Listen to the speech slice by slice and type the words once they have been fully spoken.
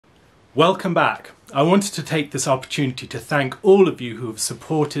Welcome back. I wanted to take this opportunity to thank all of you who have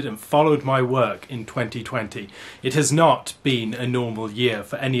supported and followed my work in 2020. It has not been a normal year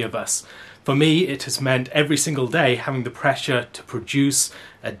for any of us. For me, it has meant every single day having the pressure to produce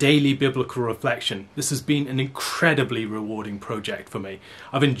a daily biblical reflection. This has been an incredibly rewarding project for me.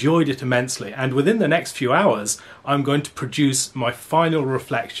 I've enjoyed it immensely, and within the next few hours, I'm going to produce my final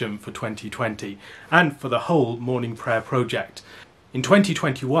reflection for 2020 and for the whole morning prayer project. In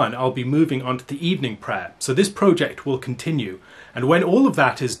 2021, I'll be moving on to the evening prayer, so this project will continue. And when all of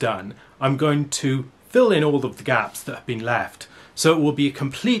that is done, I'm going to fill in all of the gaps that have been left. So it will be a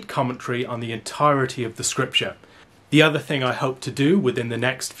complete commentary on the entirety of the scripture. The other thing I hope to do within the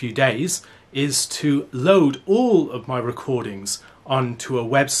next few days is to load all of my recordings onto a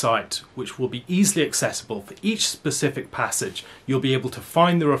website which will be easily accessible for each specific passage. You'll be able to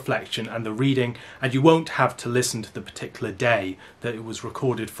find the reflection and the reading, and you won't have to listen to the particular day that it was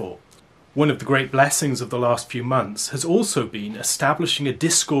recorded for. One of the great blessings of the last few months has also been establishing a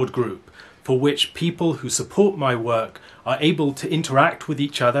Discord group for which people who support my work are able to interact with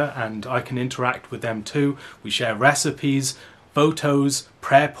each other, and I can interact with them too. We share recipes, photos,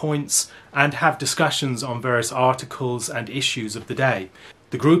 prayer points, and have discussions on various articles and issues of the day.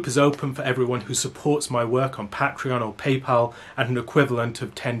 The group is open for everyone who supports my work on Patreon or PayPal at an equivalent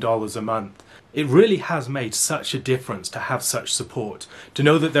of $10 a month. It really has made such a difference to have such support, to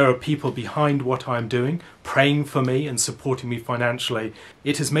know that there are people behind what I'm doing, praying for me and supporting me financially.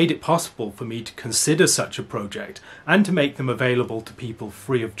 It has made it possible for me to consider such a project and to make them available to people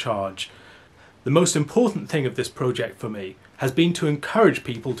free of charge. The most important thing of this project for me has been to encourage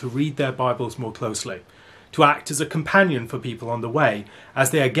people to read their Bibles more closely, to act as a companion for people on the way as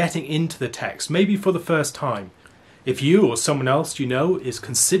they are getting into the text, maybe for the first time. If you or someone else you know is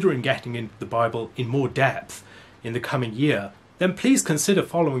considering getting into the Bible in more depth in the coming year, then please consider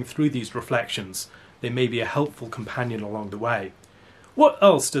following through these reflections. They may be a helpful companion along the way. What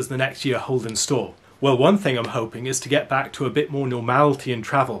else does the next year hold in store? Well, one thing I'm hoping is to get back to a bit more normality in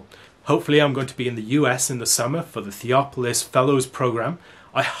travel. Hopefully I'm going to be in the US in the summer for the Theopolis Fellows Program.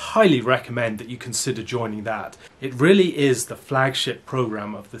 I highly recommend that you consider joining that. It really is the flagship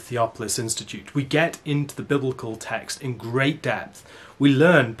program of the Theopolis Institute. We get into the biblical text in great depth. We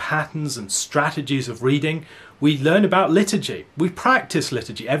learn patterns and strategies of reading. We learn about liturgy. We practice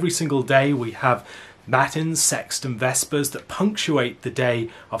liturgy every single day. We have matins, sext and vespers that punctuate the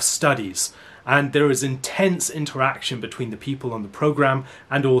day of studies. And there is intense interaction between the people on the program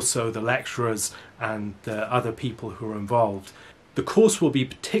and also the lecturers and the other people who are involved. The course will be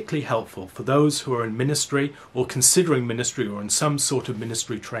particularly helpful for those who are in ministry or considering ministry or in some sort of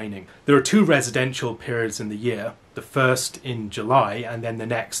ministry training. There are 2 residential periods in the year, the first in July and then the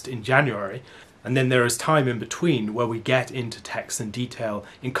next in January. And then there is time in between where we get into text and detail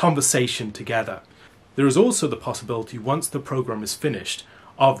in conversation together. There is also the possibility, once the program is finished,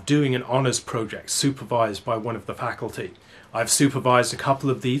 of doing an honours project supervised by one of the faculty. I've supervised a couple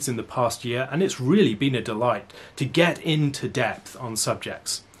of these in the past year, and it's really been a delight to get into depth on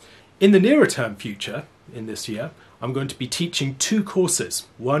subjects. In the nearer term future, in this year, I'm going to be teaching 2 courses,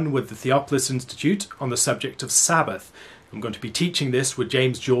 one with the Theopolis Institute on the subject of Sabbath. I'm going to be teaching this with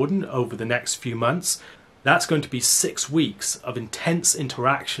James Jordan over the next few months. That's going to be 6 weeks of intense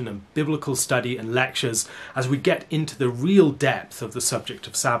interaction and biblical study and lectures as we get into the real depth of the subject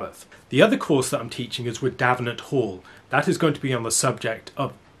of Sabbath. The other course that I'm teaching is with Davenant Hall. That is going to be on the subject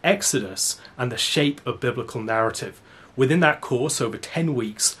of Exodus and the shape of biblical narrative. Within that course, over 10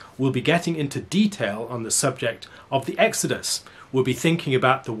 weeks, we'll be getting into detail on the subject of the Exodus. We'll be thinking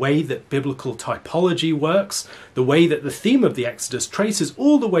about the way that biblical typology works, the way that the theme of the Exodus traces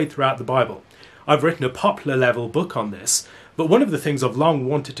all the way throughout the Bible. I've written a popular level book on this, but one of the things I've long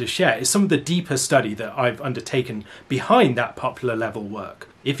wanted to share is some of the deeper study that I've undertaken behind that popular level work.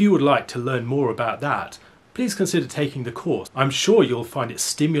 If you would like to learn more about that, please consider taking the course. I'm sure you'll find it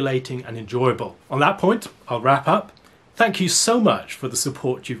stimulating and enjoyable. On that point, I'll wrap up. Thank you so much for the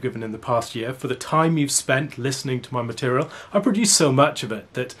support you've given in the past year, for the time you've spent listening to my material. I produce so much of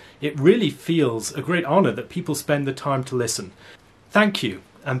it that it really feels a great honour that people spend the time to listen. Thank you,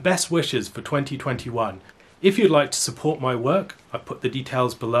 and best wishes for 2021. If you'd like to support my work, I've put the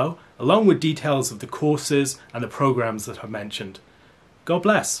details below, along with details of the courses and the programs that I've mentioned. God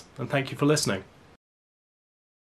bless, and thank you for listening.